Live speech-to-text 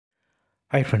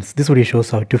Hi friends, this video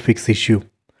shows how to fix issue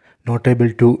not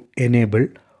able to enable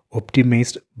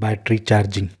optimized battery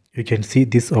charging. You can see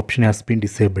this option has been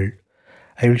disabled.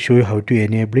 I will show you how to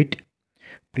enable it.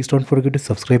 Please don't forget to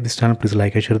subscribe this channel. Please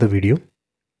like and share the video.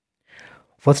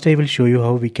 First I will show you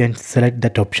how we can select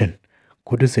that option.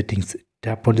 Go to settings,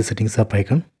 tap on the settings up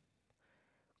icon,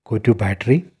 go to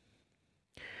battery,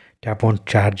 tap on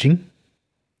charging,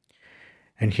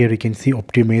 and here you can see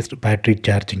optimized battery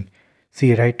charging.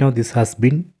 See, right now this has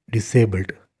been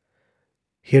disabled.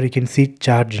 Here you can see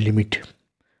charge limit.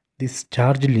 This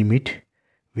charge limit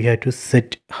we have to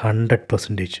set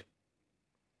 100%.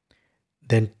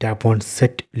 Then tap on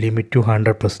set limit to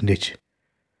 100%.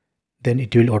 Then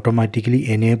it will automatically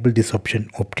enable this option,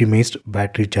 optimized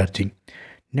battery charging.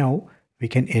 Now we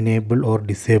can enable or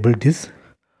disable this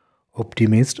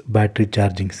optimized battery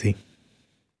charging. See,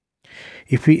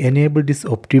 if we enable this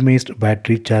optimized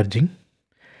battery charging,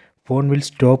 phone will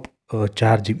stop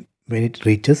charging when it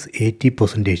reaches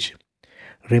 80%.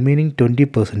 Remaining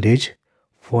 20%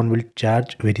 phone will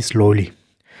charge very slowly,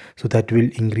 so that will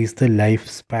increase the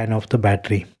lifespan of the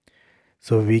battery.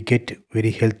 So we get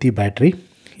very healthy battery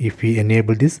if we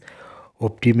enable this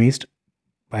optimized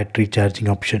battery charging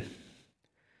option.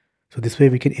 So this way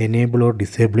we can enable or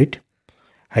disable it.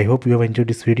 I hope you have enjoyed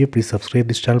this video. Please subscribe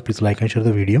this channel. Please like and share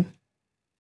the video.